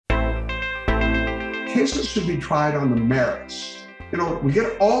cases should be tried on the merits. We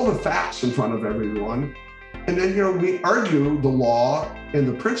get all the facts in front of everyone, and then, we argue the law and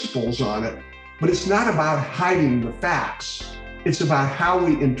the principles on it, but it's not about hiding the facts. It's about how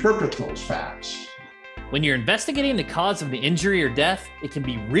we interpret those facts. When you're investigating the cause of the injury or death, it can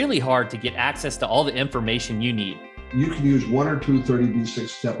be really hard to get access to all the information you need. You can use one or two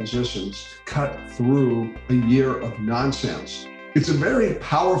 30B6 depositions to cut through a year of nonsense. It's a very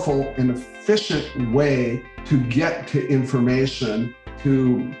powerful and efficient way to get to information,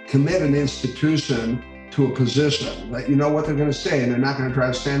 to commit an institution to a position that you know what they're going to say, and they're not going to try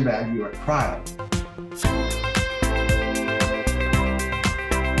to sandbag you at trial.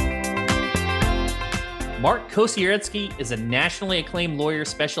 Mark Kosieradzky is a nationally acclaimed lawyer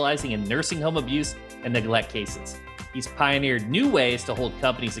specializing in nursing home abuse and neglect cases. He's pioneered new ways to hold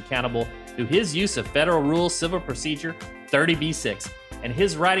companies accountable through his use of Federal Rule Civil Procedure 30B6, and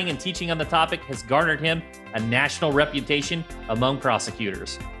his writing and teaching on the topic has garnered him a national reputation among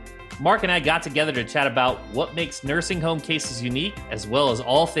prosecutors. Mark and I got together to chat about what makes nursing home cases unique, as well as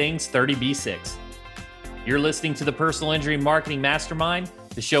all things 30B6. You're listening to the Personal Injury Marketing Mastermind,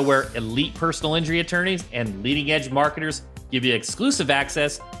 the show where elite personal injury attorneys and leading-edge marketers give you exclusive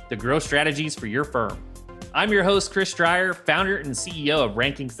access to growth strategies for your firm. I'm your host, Chris Dreyer, founder and CEO of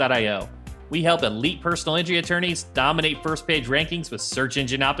Rankings.io. We help elite personal injury attorneys dominate first-page rankings with search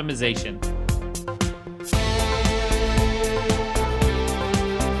engine optimization.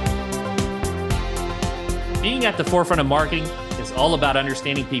 Being at the forefront of marketing is all about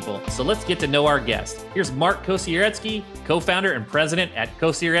understanding people, so let's get to know our guest. Here's Mark Kosieradzky, co-founder and president at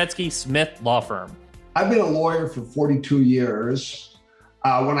Kosieradzky Smith Law Firm. I've been a lawyer for 42 years.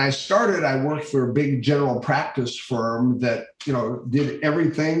 When I started, I worked for a big general practice firm that, did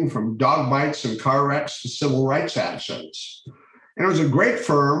everything from dog bites and car wrecks to civil rights actions. And it was a great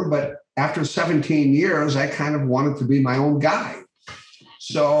firm, but after 17 years, I kind of wanted to be my own guy.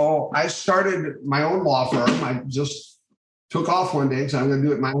 So I started my own law firm. I just took off one day and said, I'm going to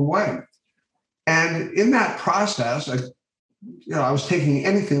do it my own way. And in that process, I was taking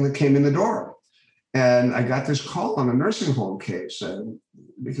anything that came in the door. And I got this call on a nursing home case. And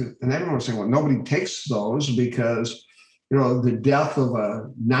everyone was saying, well, nobody takes those because, the death of a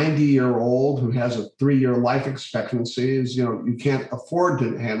 90-year-old who has a 3-year life expectancy is, you can't afford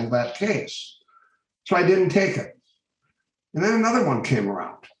to handle that case. So I didn't take it. And then another one came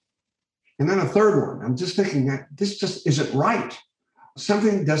around. And then a third one. I'm just thinking that this just isn't right.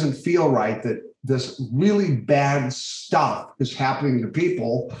 Something doesn't feel right, that this really bad stuff is happening to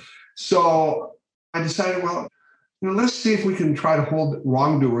people. So I decided, let's see if we can try to hold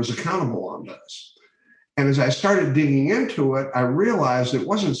wrongdoers accountable on this. And as I started digging into it, I realized it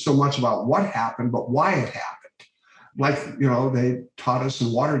wasn't so much about what happened, but why it happened. Like, they taught us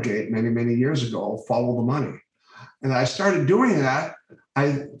in Watergate many, many years ago, follow the money. And I started doing that.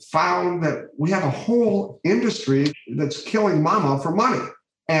 I found that we have a whole industry that's killing mama for money.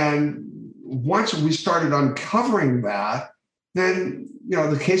 And once we started uncovering that, then,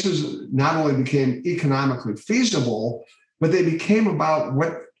 the cases not only became economically feasible, but they became about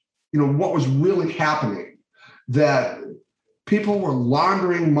what was really happening, that people were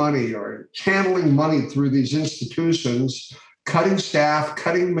laundering money or channeling money through these institutions, cutting staff,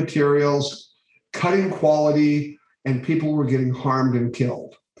 cutting materials, cutting quality, and people were getting harmed and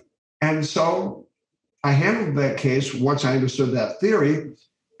killed. And so I handled that case once I understood that theory,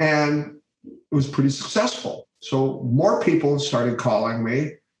 and it was pretty successful. So more people started calling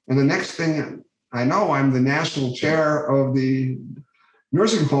me. And the next thing I know, I'm the national chair of the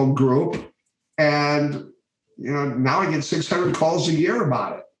nursing home group. And, now I get 600 calls a year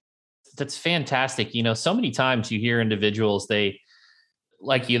about it. That's fantastic. So many times you hear individuals, they're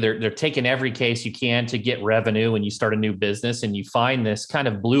taking every case you can to get revenue when you start a new business, and you find this kind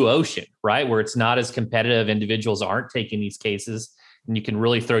of blue ocean, right? Where it's not as competitive. Individuals aren't taking these cases, and you can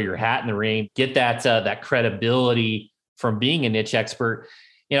really throw your hat in the ring, get that credibility from being a niche expert.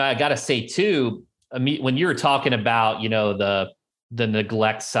 I got to say too, when you were talking about, the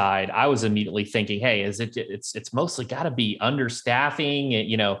neglect side, I was immediately thinking, hey, it's mostly got to be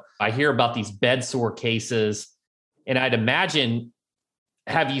understaffing. And, I hear about these bed sore cases, and I'd imagine,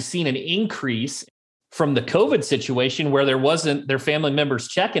 have you seen an increase from the COVID situation where there wasn't their family members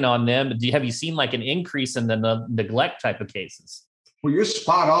checking on them? Have you seen like an increase in the neglect type of cases? Well, you're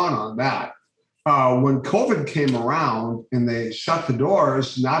spot on that. When COVID came around and they shut the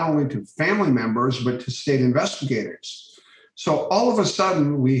doors, not only to family members, but to state investigators. So all of a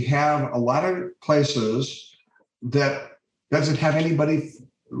sudden, we have a lot of places that doesn't have anybody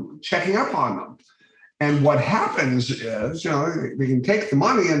checking up on them. And what happens is, they can take the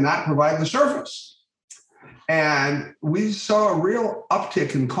money and not provide the service. And we saw a real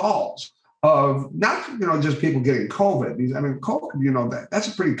uptick in calls of not, just people getting COVID. I mean, COVID, that's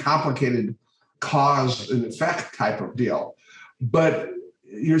a pretty complicated cause and effect type of deal. But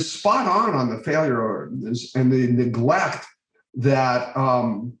you're spot on the failure and the neglect that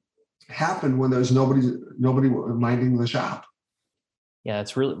happened when there's nobody minding the shop. Yeah,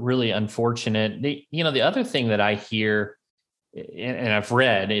 it's really, really unfortunate. The other thing that I hear and I've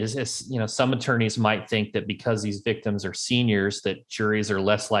read is, some attorneys might think that because these victims are seniors, that juries are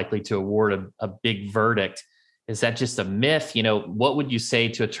less likely to award a big verdict. Is that just a myth? What would you say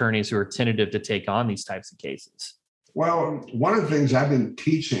to attorneys who are tentative to take on these types of cases? Well, one of the things I've been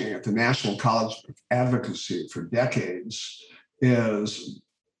teaching at the National College of Advocacy for decades is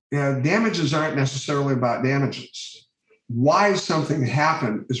damages aren't necessarily about damages. Why something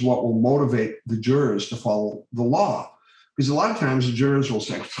happened is what will motivate the jurors to follow the law. Because a lot of times the jurors will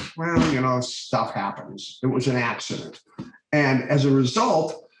say, well, stuff happens. It was an accident. And as a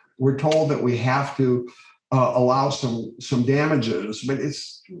result, we're told that we have to allow some damages, but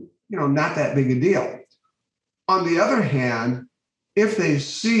it's, not that big a deal. On the other hand, if they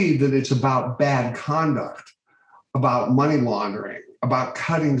see that it's about bad conduct, about money laundering, about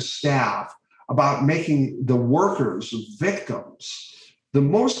cutting staff, about making the workers victims, the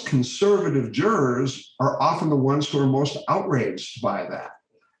most conservative jurors are often the ones who are most outraged by that.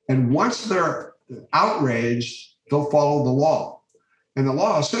 And once they're outraged, they'll follow the law. And the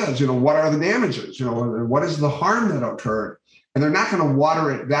law says, what are the damages? What is the harm that occurred? And they're not going to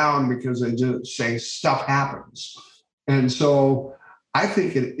water it down because they just say stuff happens. And so I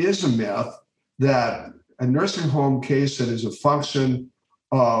think it is a myth that a nursing home case that is a function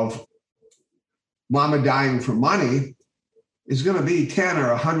of mama dying for money is going to be 10 or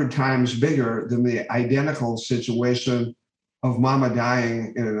 100 times bigger than the identical situation of mama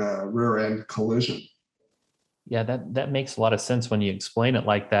dying in a rear end collision. Yeah, that makes a lot of sense when you explain it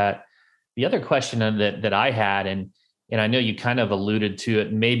like that. The other question that I had, and I know you kind of alluded to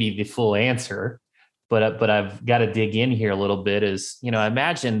it, maybe the full answer, but I've got to dig in here a little bit, is, I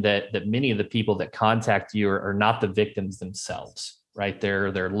imagine that many of the people that contact you are not the victims themselves, right?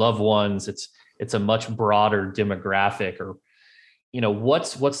 They're their loved ones. It's a much broader demographic. Or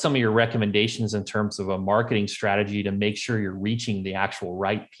what's some of your recommendations in terms of a marketing strategy to make sure you're reaching the actual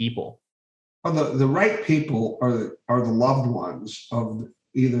right people? Well, the right people are the loved ones of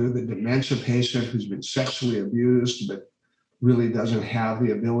either the dementia patient who's been sexually abused but really doesn't have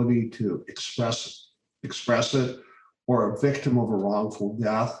the ability to express it, or a victim of a wrongful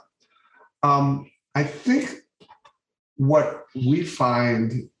death. I think what we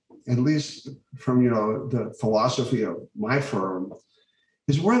find, at least from the philosophy of my firm,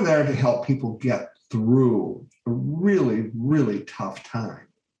 is we're there to help people get through a really, really tough time,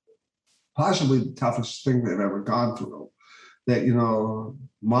 possibly the toughest thing they've ever gone through. That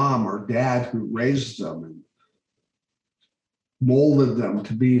mom or dad who raised them and molded them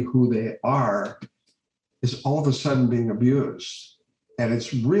to be who they are is all of a sudden being abused, and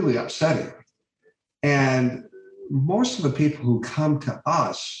it's really upsetting. And most of the people who come to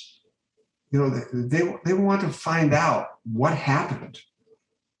us, they want to find out what happened,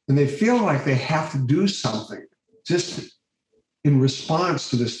 and they feel like they have to do something just in response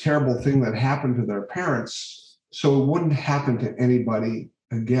to this terrible thing that happened to their parents, so it wouldn't happen to anybody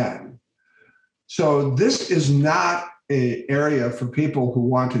again. So this is not an area for people who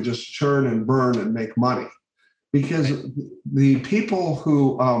want to just churn and burn and make money, because the people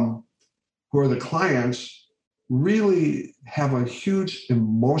who are the clients really have a huge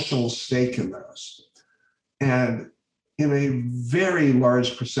emotional stake in this. And in a very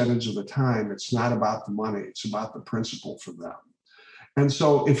large percentage of the time, it's not about the money, it's about the principle for them. And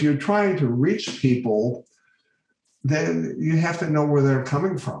so if you're trying to reach people, then you have to know where they're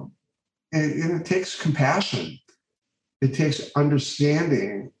coming from. And it takes compassion. It takes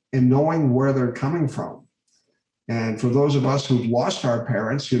understanding and knowing where they're coming from. And for those of us who've lost our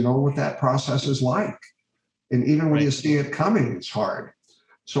parents, you know what that process is like. And even when you see it coming, it's hard.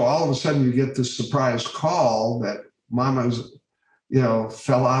 So all of a sudden you get this surprise call that mama's,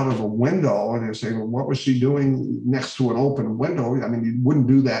 fell out of a window, and you're saying, well, what was she doing next to an open window? I mean, you wouldn't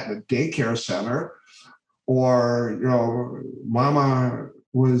do that in a daycare center. Or, mama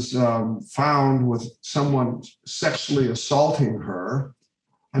was found with someone sexually assaulting her.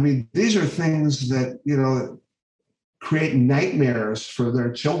 I mean, these are things that, create nightmares for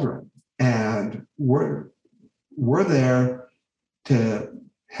their children. And we're there to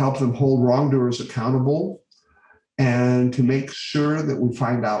help them hold wrongdoers accountable and to make sure that we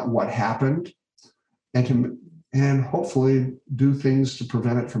find out what happened and hopefully do things to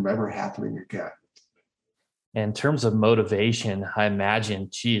prevent it from ever happening again. In terms of motivation, I imagine,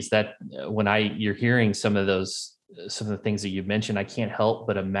 geez, that when you're hearing some of the things that you mentioned, I can't help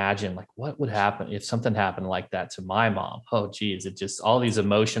but imagine like what would happen if something happened like that to my mom. Oh, geez, it just all these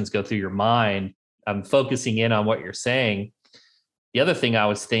emotions go through your mind. I'm focusing in on what you're saying. The other thing I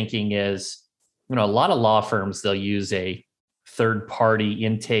was thinking is, a lot of law firms, they'll use a third party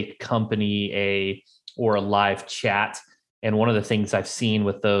intake company, or a live chat. And one of the things I've seen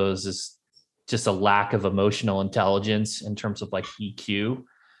with those is just a lack of emotional intelligence in terms of like EQ.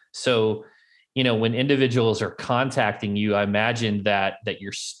 So, when individuals are contacting you, I imagine that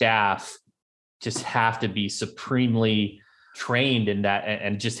your staff just have to be supremely trained in that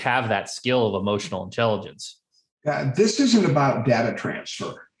and just have that skill of emotional intelligence. This isn't about data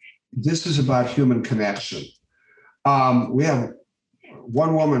transfer. This is about human connection. We have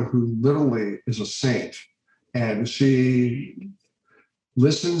one woman who literally is a saint, and she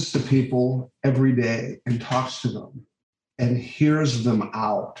listens to people every day and talks to them and hears them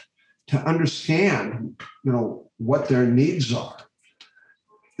out to understand, what their needs are.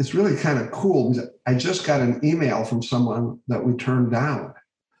 It's really kind of cool because I just got an email from someone that we turned down,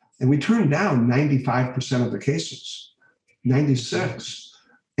 and we turned down 95% of the cases, 96.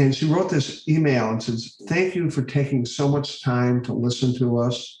 And she wrote this email and says, "Thank you for taking so much time to listen to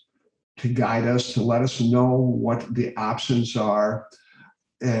us, to guide us, to let us know what the options are."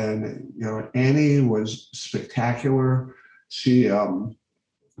 And Annie was spectacular. She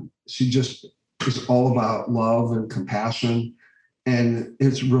just is all about love and compassion, and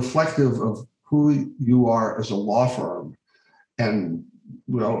it's reflective of who you are as a law firm. And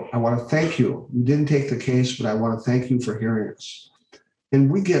I want to thank you. You didn't take the case, but I want to thank you for hearing us. And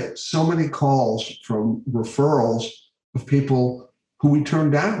we get so many calls from referrals of people who we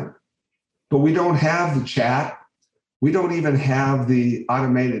turn down, but we don't have the chat. We don't even have the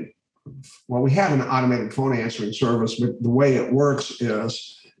we have an automated phone answering service, but the way it works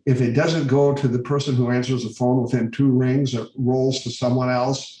is if it doesn't go to the person who answers the phone within 2 rings, it rolls to someone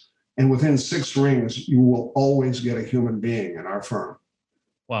else. And within 6 rings, you will always get a human being in our firm.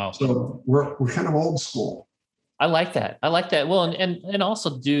 Wow. So we're kind of old school. I like that. Well, and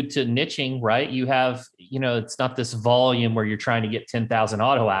also due to niching, right? You have, it's not this volume where you're trying to get 10,000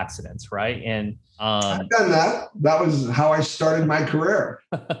 auto accidents, right? And I've done that. That was how I started my career.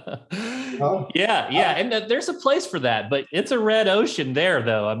 Yeah. And there's a place for that, but it's a red ocean there,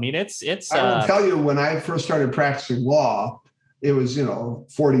 though. I mean, it's. I will tell you, when I first started practicing law, it was 40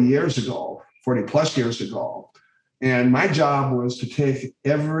 plus years ago, and my job was to take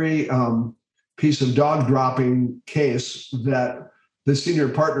every piece of dog dropping case that the senior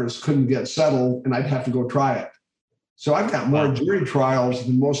partners couldn't get settled, and I'd have to go try it. So I've got more jury trials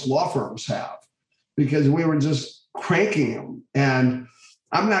than most law firms have, because we were just cranking them. And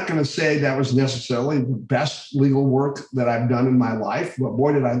I'm not going to say that was necessarily the best legal work that I've done in my life, but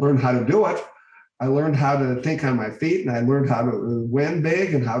boy, did I learn how to do it. I learned how to think on my feet, and I learned how to win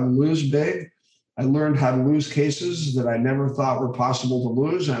big and how to lose big. I learned how to lose cases that I never thought were possible to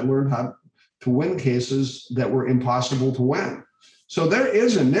lose. And I learned how to win cases that were impossible to win. So there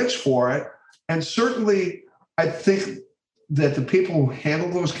is a niche for it. And certainly, I think that the people who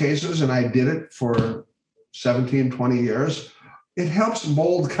handle those cases, and I did it for 17, 20 years, it helps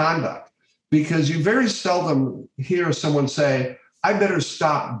mold conduct, because you very seldom hear someone say, "I better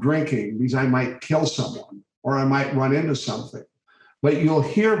stop drinking because I might kill someone or I might run into something." But you'll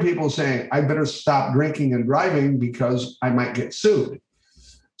hear people saying, "I better stop drinking and driving because I might get sued."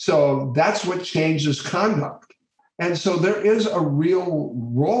 So that's what changes conduct. And so there is a real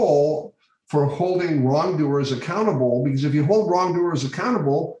role for holding wrongdoers accountable, because if you hold wrongdoers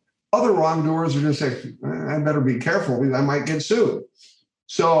accountable, other wrongdoers are going to say, "I better be careful because I might get sued."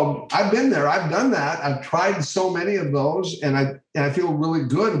 So I've been there. I've done that. I've tried so many of those, and I feel really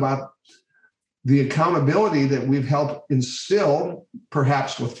good about the accountability that we've helped instill,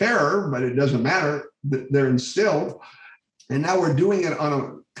 perhaps with terror, but it doesn't matter. They're instilled. And now we're doing it on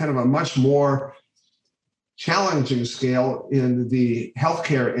a kind of a much more challenging scale in the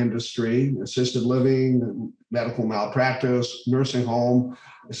healthcare industry, assisted living, medical malpractice, nursing home,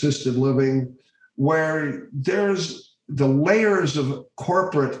 assisted living, where there's the layers of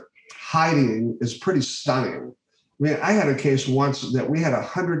corporate hiding is pretty stunning. I mean, I had a case once that we had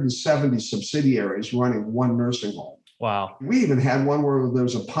 170 subsidiaries running one nursing home. Wow. We even had one where there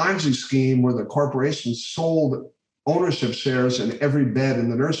was a Ponzi scheme where the corporation sold ownership shares in every bed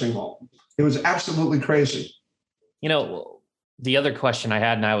in the nursing home. It was absolutely crazy. The other question I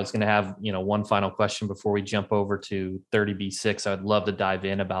had, and I was going to have, one final question before we jump over to 30B6. I would love to dive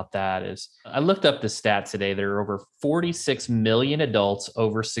in about that. Is I looked up the stat today. There are over 46 million adults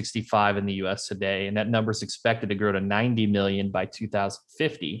over 65 in the US today, and that number is expected to grow to 90 million by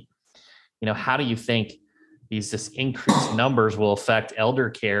 2050. How do you think these increased numbers will affect elder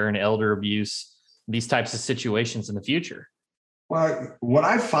care and elder abuse, these types of situations in the future? Well, what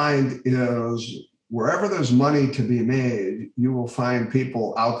I find is wherever there's money to be made, you will find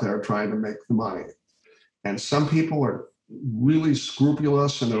people out there trying to make the money. And some people are really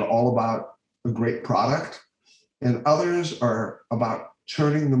scrupulous and they're all about a great product. And others are about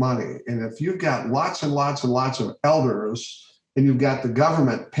churning the money. And if you've got lots and lots and lots of elders and you've got the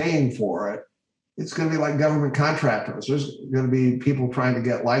government paying for it, it's going to be like government contractors. There's going to be people trying to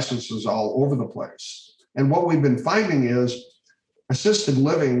get licenses all over the place. And what we've been finding is assisted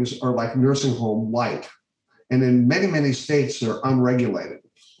livings are like nursing home light. And in many, many states, they're unregulated.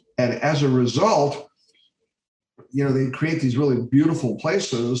 And as a result, they create these really beautiful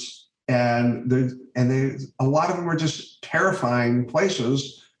places. And a lot of them are just terrifying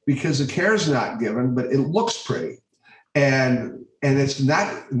places because the care is not given, but it looks pretty. And that's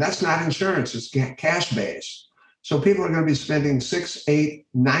not insurance, it's cash based. So people are going to be spending $6,000,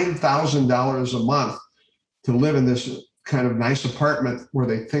 $8,000, $9,000 a month to live in this kind of nice apartment where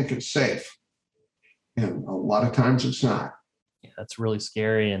they think it's safe. And a lot of times it's not. Yeah, that's really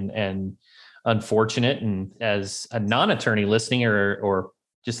scary and unfortunate. And as a non-attorney listening or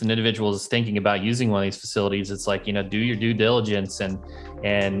just an individual is thinking about using one of these facilities, it's like, do your due diligence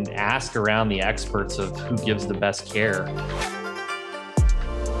and ask around the experts of who gives the best care.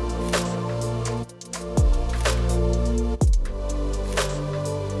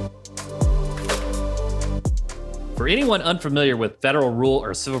 For anyone unfamiliar with Federal Rule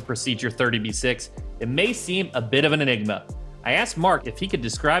or Civil Procedure 30B6, it may seem a bit of an enigma. I asked Mark if he could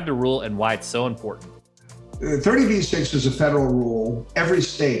describe the rule and why it's so important. 30B6 is a federal rule. Every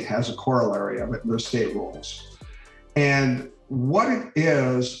state has a corollary of it in their state rules. And what it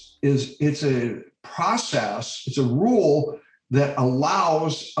is it's a process, it's a rule that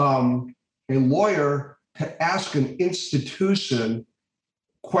allows a lawyer to ask an institution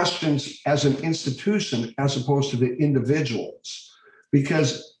questions as an institution as opposed to the individuals,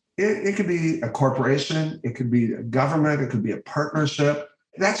 because it could be a corporation, it could be a government, it could be a partnership.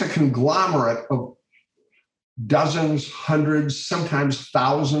 That's a conglomerate of dozens, hundreds, sometimes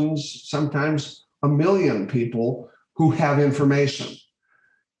thousands, sometimes a million people who have information.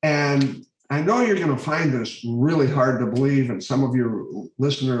 And I know you're going to find this really hard to believe, and some of your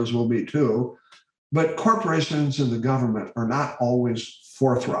listeners will be too, but corporations and the government are not always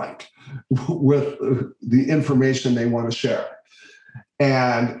forthright with the information they want to share.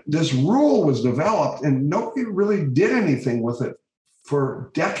 And this rule was developed and nobody really did anything with it for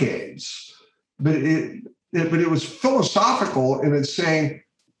decades. But it was philosophical, and it's saying,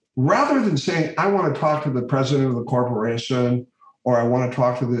 rather than saying, I want to talk to the president of the corporation, or I want to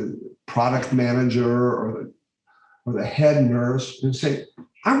talk to the product manager or the head nurse, and say,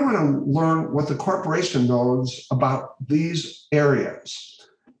 I want to learn what the corporation knows about these areas.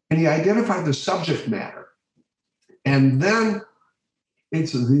 And he identified the subject matter. And then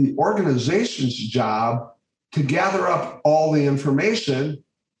it's the organization's job to gather up all the information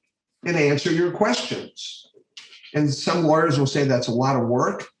and answer your questions. And some lawyers will say that's a lot of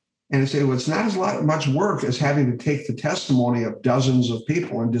work. And they say, well, it's not as much work as having to take the testimony of dozens of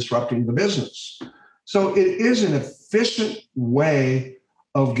people and disrupting the business. So it is an efficient way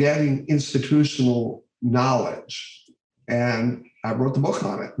of getting institutional knowledge. And I wrote the book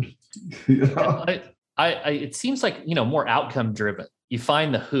on it. It seems like, more outcome driven. You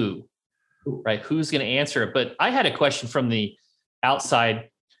find the who, right? Who's going to answer it? But I had a question from the outside.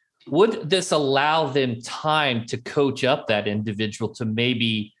 Would this allow them time to coach up that individual to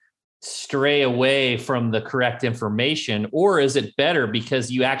maybe stray away from the correct information? Or is it better because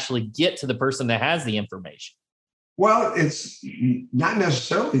you actually get to the person that has the information? Well, it's not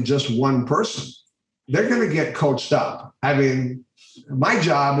necessarily just one person. They're going to get coached up. I mean, my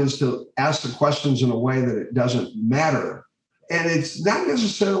job is to ask the questions in a way that it doesn't matter. And it's not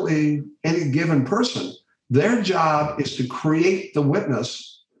necessarily any given person. Their job is to create the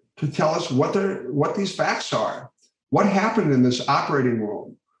witness to tell us what these facts are. What happened in this operating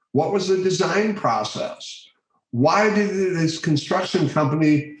room? What was the design process? Why did this construction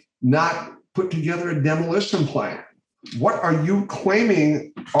company not put together a demolition plan? What are you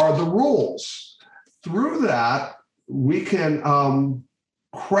claiming are the rules? Through that, we can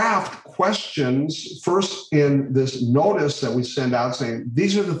craft questions first in this notice that we send out saying,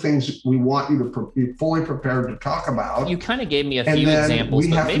 these are the things we want you to be fully prepared to talk about. You kind of gave me a few examples,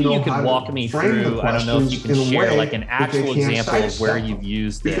 but maybe you could walk me through, I don't know if you can share like an actual example of where you've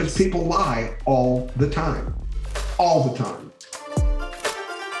used this. Because people lie all the time. All the time.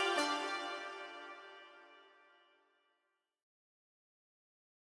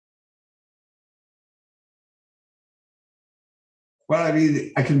 Well, I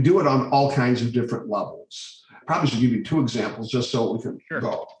mean, I can do it on all kinds of different levels. I probably should give you two examples just so we can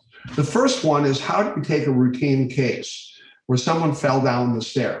go. The first one is, how do you take a routine case where someone fell down the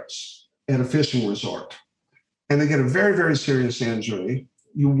stairs at a fishing resort and they get a very, very serious injury?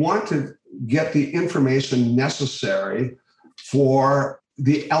 You want to get the information necessary for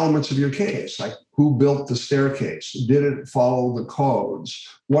the elements of your case, like who built the staircase? Did it follow the codes?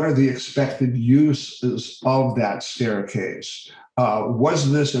 What are the expected uses of that staircase?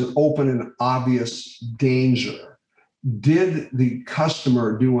 Was this an open and obvious danger? Did the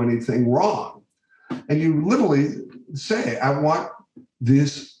customer do anything wrong? And you literally say, I want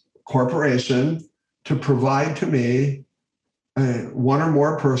this corporation to provide to me one or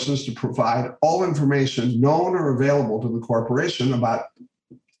more persons to provide all information known or available to the corporation about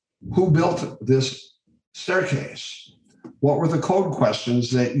who built this staircase. What were the code questions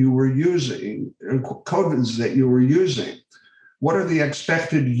that you were using, codes that you were using? What are the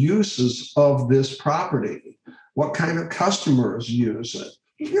expected uses of this property? What kind of customers use it?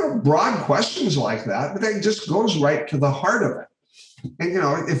 You know, broad questions like that, but that just goes right to the heart of it. And, you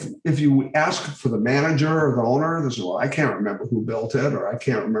know, if you ask for the manager or the owner, they say, well, I can't remember who built it, or I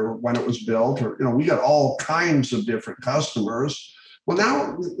can't remember when it was built, or, you know, we got all kinds of different customers. Well,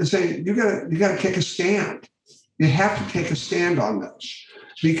 now they say, you gotta take a stand. You have to take a stand on this,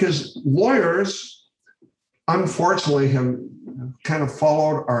 because lawyers, unfortunately, have kind of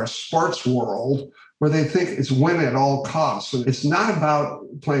followed our sports world where they think it's win at all costs. And it's not about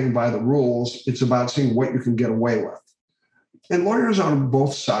playing by the rules. It's about seeing what you can get away with. And lawyers on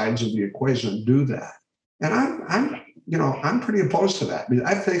both sides of the equation do that. And I'm pretty opposed to that, because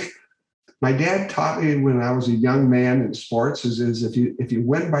I think my dad taught me when I was a young man in sports is if you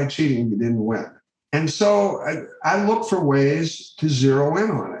win by cheating, you didn't win. And so I look for ways to zero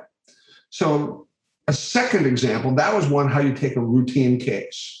in on it. So a second example, that was one, how you take a routine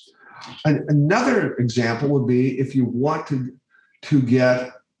case. Another example would be if you want to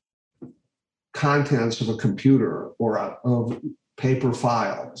get contents of a computer or of paper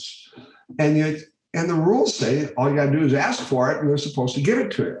files, and the rules say all you got to do is ask for it, and they're supposed to give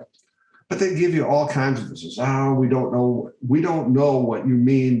it to you. But they give you all kinds of this. Oh, we don't know what you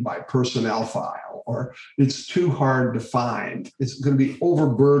mean by personnel file, or it's too hard to find. It's going to be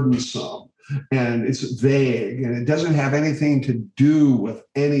overburdensome, and it's vague, and it doesn't have anything to do with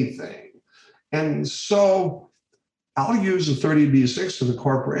anything. And so I'll use a 30B6 to the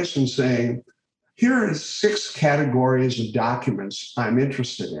corporation saying, here are 6 categories of documents I'm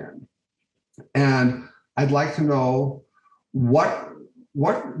interested in. And I'd like to know what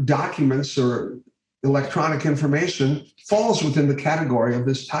documents or electronic information falls within the category of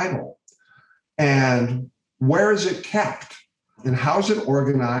this title. And where is it kept? And how is it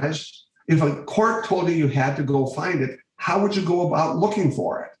organized? If a court told you had to go find it, how would you go about looking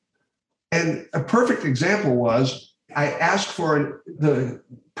for it? And a perfect example was, I asked for the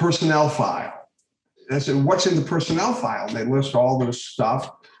personnel file. And I said, what's in the personnel file? And they list all this stuff.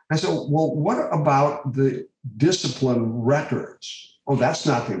 I said, well, what about the discipline records? Oh, that's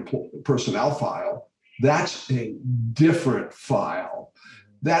not the personnel file. That's a different file.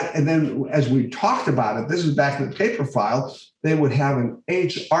 And then as we talked about it, this is back in the paper file, they would have an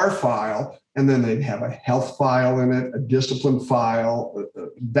HR file, and then they'd have a health file in it, a discipline file, a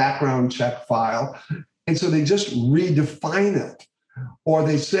background check file. And so they just redefine it. Or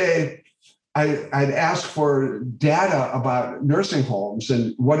they say, I'd ask for data about nursing homes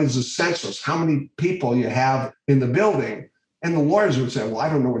and what is the census, how many people you have in the building. And the lawyers would say, well, I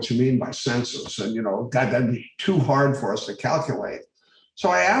don't know what you mean by census. And, God, that'd be too hard for us to calculate. So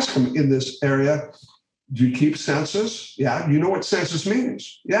I asked them in this area, do you keep census? Yeah. You know what census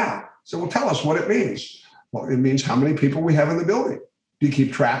means? Yeah. So, well, tell us what it means. Well, it means how many people we have in the building. Do you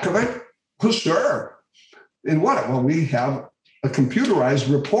keep track of it? Well, sure. In what? Well, we have a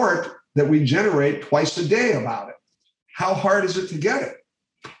computerized report that we generate twice a day about it. How hard is it to get it?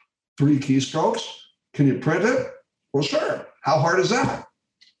 3 keystrokes. Can you print it? Well, sure. How hard is that?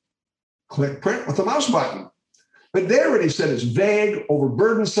 Click print with the mouse button. But they already said it's vague,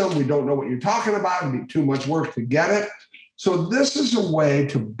 overburdensome. We don't know what you're talking about. It'd be too much work to get it. So this is a way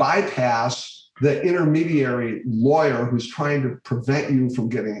to bypass the intermediary lawyer who's trying to prevent you from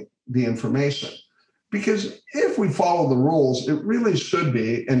getting the information. Because if we follow the rules, it really should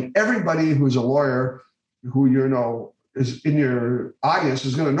be, and everybody who's a lawyer who is in your audience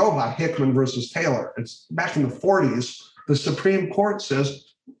is going to know about Hickman versus Taylor. It's back in the 40s, the Supreme Court says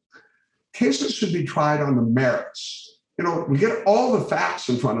cases should be tried on the merits. We get all the facts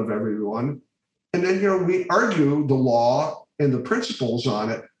in front of everyone, and then we argue the law and the principles on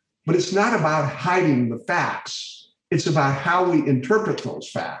it, but it's not about hiding the facts. It's about how we interpret those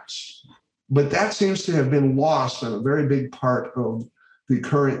facts. But that seems to have been lost in a very big part of the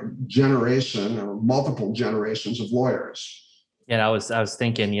current generation or multiple generations of lawyers. And I was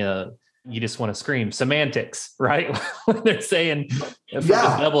thinking, you just want to scream semantics, right? When they're saying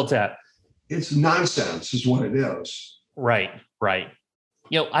double tap. It's nonsense is what it is. Right.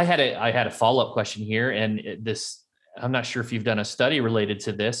 I had a follow-up question here, and I'm not sure if you've done a study related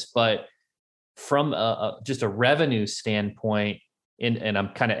to this, but from just a revenue standpoint, and I'm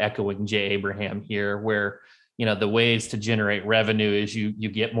kind of echoing Jay Abraham here, where, the ways to generate revenue is you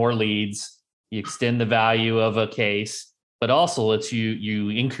get more leads, you extend the value of a case, but also it's you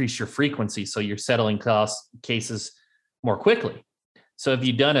increase your frequency. So you're settling cases more quickly. So have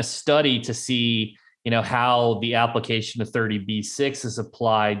you done a study to see, how the application of 30B6 is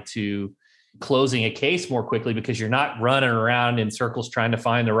applied to closing a case more quickly, because you're not running around in circles trying to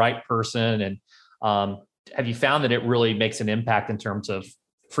find the right person? And have you found that it really makes an impact in terms of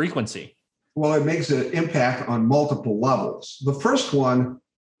frequency? Well, it makes an impact on multiple levels. The first one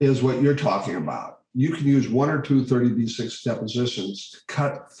is what you're talking about. You can use 1 or 2 30B6 depositions to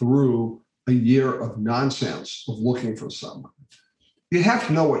cut through a year of nonsense of looking for someone. You have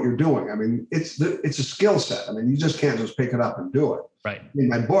to know what you're doing. I mean, it's a skill set. I mean, you just can't just pick it up and do it. Right. In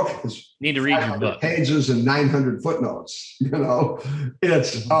my book is need to read your book. Pages and 900 footnotes.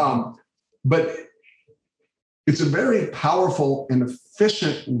 It's but it's a very powerful and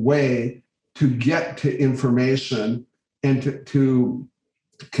efficient way to get to information and to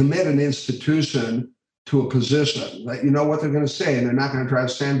commit an institution to a position that you know what they're going to say, and they're not going to try to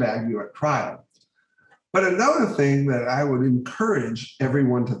sandbag you at trial. But another thing that I would encourage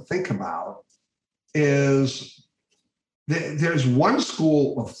everyone to think about is there's one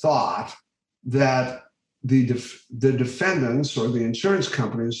school of thought that the defendants or the insurance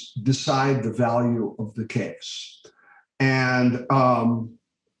companies decide the value of the case. And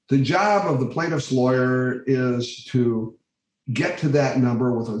the job of the plaintiff's lawyer is to get to that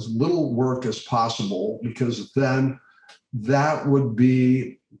number with as little work as possible, because then that would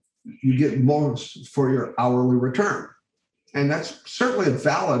be, you get most for your hourly return. And that's certainly a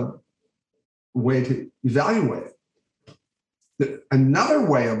valid way to evaluate it. Another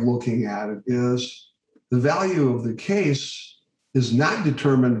way of looking at it is the value of the case is not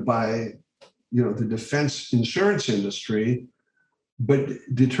determined by, the defense insurance industry, but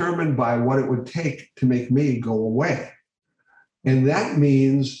determined by what it would take to make me go away. And that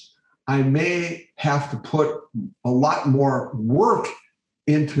means I may have to put a lot more work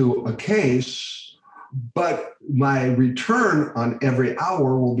into a case, but my return on every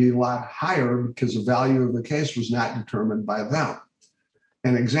hour will be a lot higher because the value of the case was not determined by them.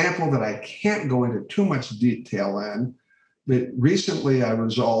 An example that I can't go into too much detail in, but recently I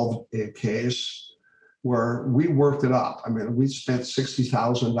resolved a case where we worked it up. I mean, we spent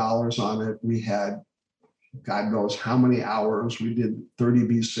 $60,000 on it. We had God knows how many hours. We did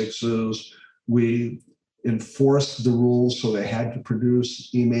 30B6s. We enforced the rules, so they had to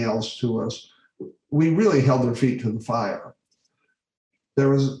produce emails to us. We really held their feet to the fire. There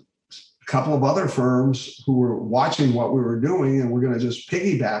was a couple of other firms who were watching what we were doing and were going to just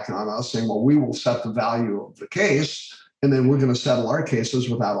piggyback on us, saying, well, we will set the value of the case, and then we're going to settle our cases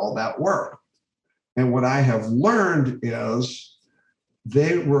without all that work. And what I have learned is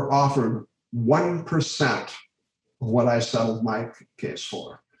they were offered 1% of what I settled my case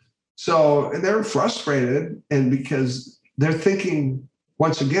for. So, and they're frustrated, and because they're thinking,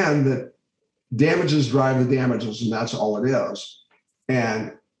 once again, that damages drive the damages, and that's all it is.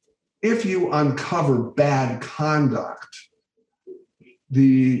 And if you uncover bad conduct,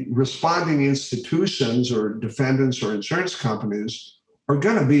 the responding institutions or defendants or insurance companies are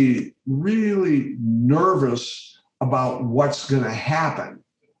going to be really nervous about what's going to happen.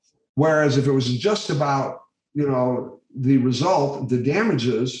 Whereas if it was just about, the result, the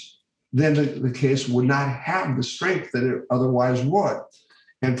damages, then the case would not have the strength that it otherwise would.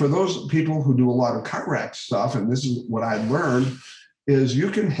 And for those people who do a lot of car wreck stuff, and this is what I learned, is you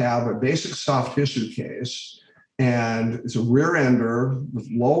can have a basic soft tissue case, and it's a rear ender with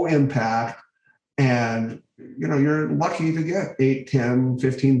low impact, and you're lucky to get $8,000,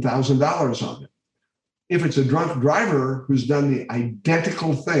 $10,000, $15,000 on it. if it's a drunk driver who's done the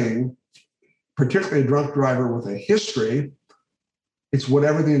identical thing, particularly a drunk driver with a history, it's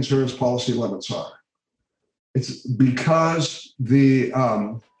whatever the insurance policy limits are. It's because the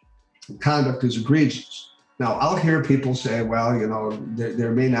conduct is egregious. Now, I'll hear people say, well,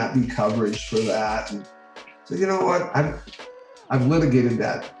 there may not be coverage for that. And so, you know what? I've litigated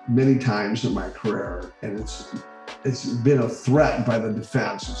that many times in my career, and it's been a threat by the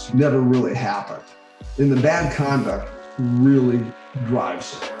defense. It's never really happened. And the bad conduct really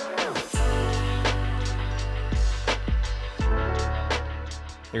drives it.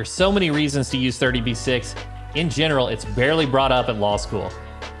 There's so many reasons to use 30b-6. In general, it's barely brought up at law school.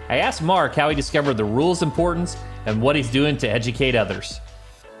 I asked Mark how he discovered the rule's importance and what he's doing to educate others.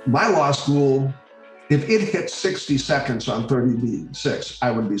 My law school, if it hit 60 seconds on 30b-6,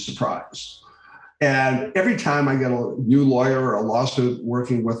 I would be surprised. And every time I get a new lawyer or a lawsuit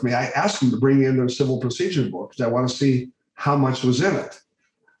working with me, I ask them to bring in their civil procedure book because I want to see how much was in it.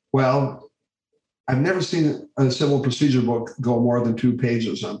 Well, I've never seen a civil procedure book go more than 2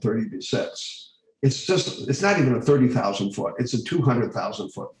 pages on 30b-6. It's not even a 30,000 foot. It's a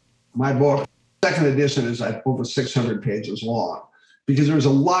 200,000 foot. My book, second edition, is over 600 pages long because there's a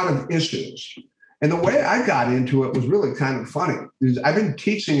lot of issues. And the way I got into it was really kind of funny. I've been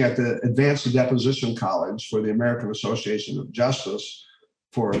teaching at the Advanced Deposition College for the American Association of Justice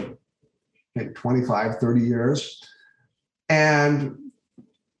for 25, 30 years. And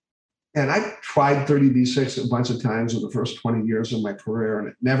I tried 30b-6 a bunch of times in the first 20 years of my career, and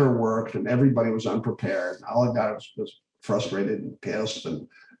it never worked, and everybody was unprepared. All I got was frustrated and pissed, and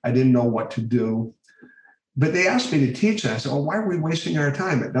I didn't know what to do. But they asked me to teach, and I said, well, why are we wasting our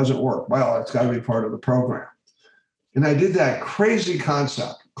time? It doesn't work. Well, it's got to be part of the program. And I did that crazy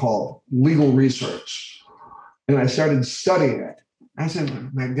concept called legal research, and I started studying it. I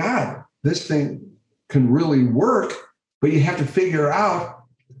said, my God, this thing can really work, but you have to figure out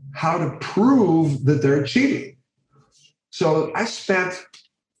how to prove that they're cheating. So I spent,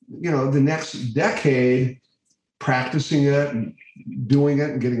 the next decade practicing it and doing it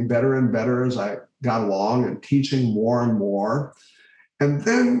and getting better and better as I got along and teaching more and more. And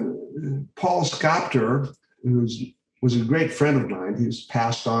then Paul Skopter, who was a great friend of mine, he's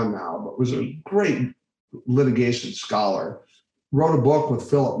passed on now, but was a great litigation scholar, wrote a book with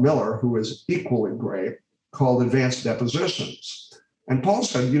Philip Miller, who is equally great, called Advanced Depositions. And Paul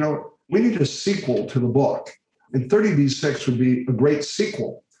said, we need a sequel to the book. And 30b-6 would be a great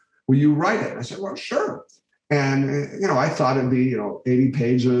sequel. Will you write it? I said, well, sure. And, I thought it'd be, 80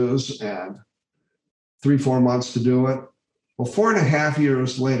 pages and 3-4 months to do it. Well, 4.5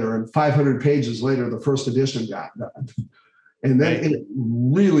 years later and 500 pages later, the first edition got done. And then it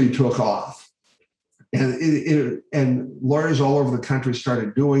really took off. And lawyers all over the country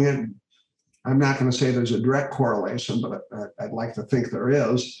started doing it. I'm not going to say there's a direct correlation, but I'd like to think there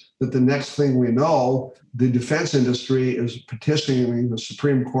is, that the next thing we know, the defense industry is petitioning the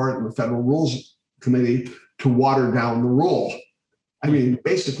Supreme Court and the Federal Rules Committee to water down the rule. I mean,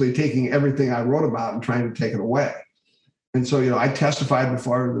 basically taking everything I wrote about and trying to take it away. And so, I testified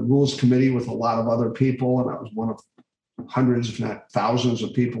before the Rules Committee with a lot of other people, and I was one of hundreds, if not thousands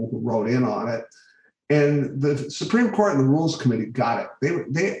of people who wrote in on it. And the Supreme Court and the Rules Committee got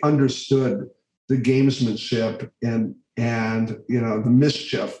it. They understood the gamesmanship and the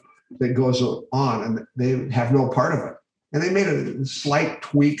mischief that goes on, and they have no part of it. And they made a slight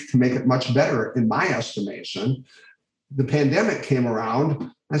tweak to make it much better, in my estimation. The pandemic came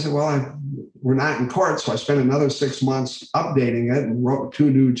around. I said, well, we're not in court, so I spent another 6 months updating it and wrote 2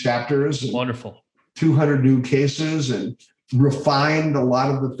 new chapters. Wonderful. 200 new cases, and refined a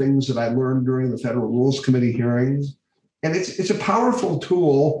lot of the things that I learned during the Federal Rules Committee hearings. And it's a powerful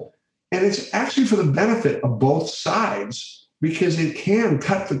tool, and it's actually for the benefit of both sides because it can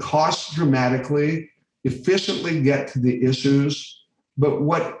cut the costs dramatically, efficiently get to the issues. But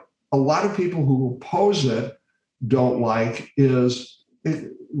what a lot of people who oppose it don't like is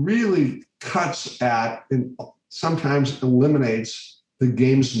it really cuts at and sometimes eliminates the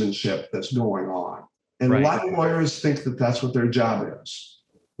gamesmanship that's going on. And right. A lot of lawyers think that that's what their job is.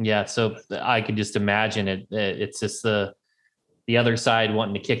 Yeah. So I could just imagine it. It's just the other side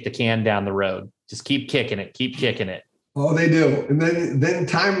wanting to kick the can down the road. Just keep kicking it. Oh, they do. And then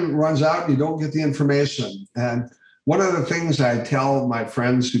time runs out and you don't get the information. And one of the things I tell my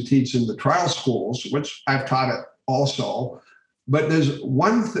friends who teach in the trial schools, which I've taught it also, but there's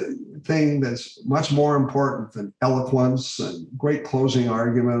one thing that's much more important than eloquence and great closing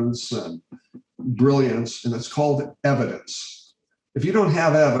arguments and brilliance, and it's called evidence. If you don't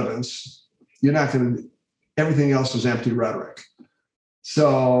have evidence, you're not going to, everything else is empty rhetoric.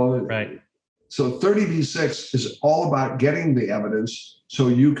 So, right. So 30b-6 is all about getting the evidence so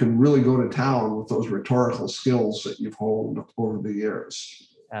you can really go to town with those rhetorical skills that you've honed over the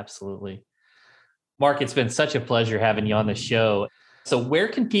years. Absolutely. Mark, it's been such a pleasure having you on the show. So where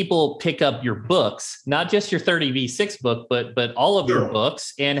can people pick up your books, not just your 30b-6 book, but all of your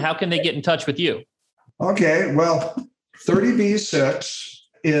books, and how can they get in touch with you? Okay, well, 30b-6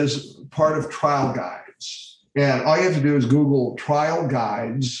 is part of Trial Guides. And all you have to do is Google Trial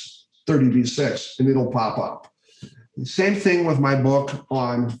Guides 30b-6 and it'll pop up. Same thing with my book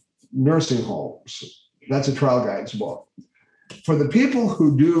on nursing homes. That's a Trial Guides book. For the people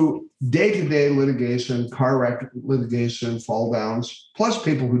who do day-to-day litigation, car wreck litigation, fall downs, plus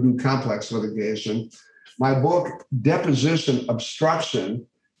people who do complex litigation, my book, Deposition Obstruction,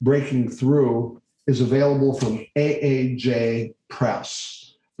 Breaking Through, is available from AAJ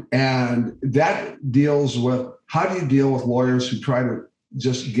Press. And that deals with how do you deal with lawyers who try to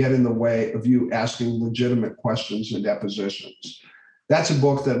just get in the way of you asking legitimate questions in depositions. That's a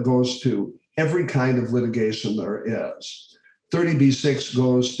book that goes to every kind of litigation there is. 30b-6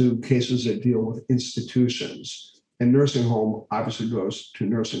 goes to cases that deal with institutions, and nursing home obviously goes to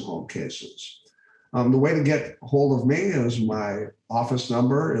nursing home cases. The way to get hold of me is my office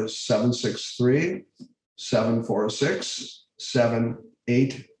number is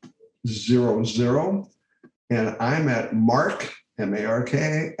 763-746-7800. And I'm at Mark,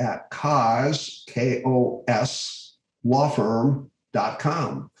 M-A-R-K, at Kos, K-O-S,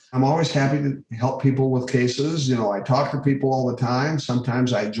 lawfirm.com. I'm always happy to help people with cases. You know, I talk to people all the time.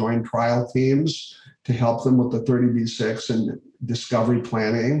 Sometimes I join trial teams to help them with the 30b-6 and discovery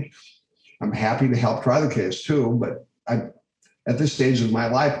planning. I'm happy to help try the case too, but at this stage of my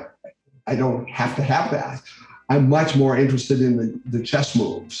life, I don't have to have that. I'm much more interested in the chess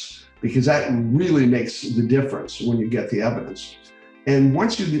moves, because that really makes the difference when you get the evidence. And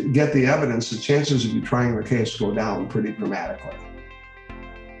once you get the evidence, the chances of you trying the case go down pretty dramatically.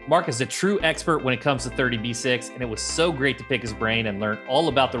 Mark is a true expert when it comes to 30b-6, and it was so great to pick his brain and learn all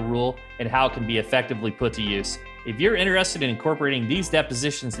about the rule and how it can be effectively put to use. If you're interested in incorporating these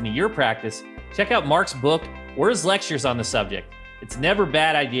depositions into your practice, check out Mark's book or his lectures on the subject. It's never a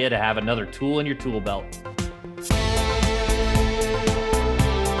bad idea to have another tool in your tool belt.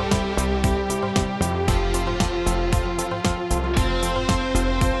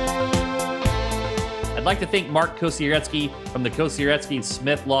 I'd like to thank Mark Kosieretsky from the Kosieretsky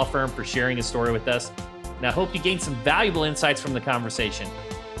Smith Law Firm for sharing his story with us, and I hope you gained some valuable insights from the conversation.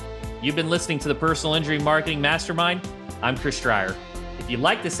 You've been listening to the Personal Injury Marketing Mastermind. I'm Chris Dreyer. If you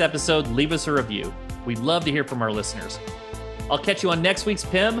like this episode, leave us a review. We'd love to hear from our listeners. I'll catch you on next week's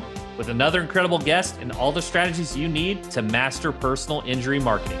PIM with another incredible guest and all the strategies you need to master personal injury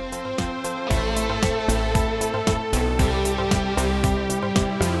marketing.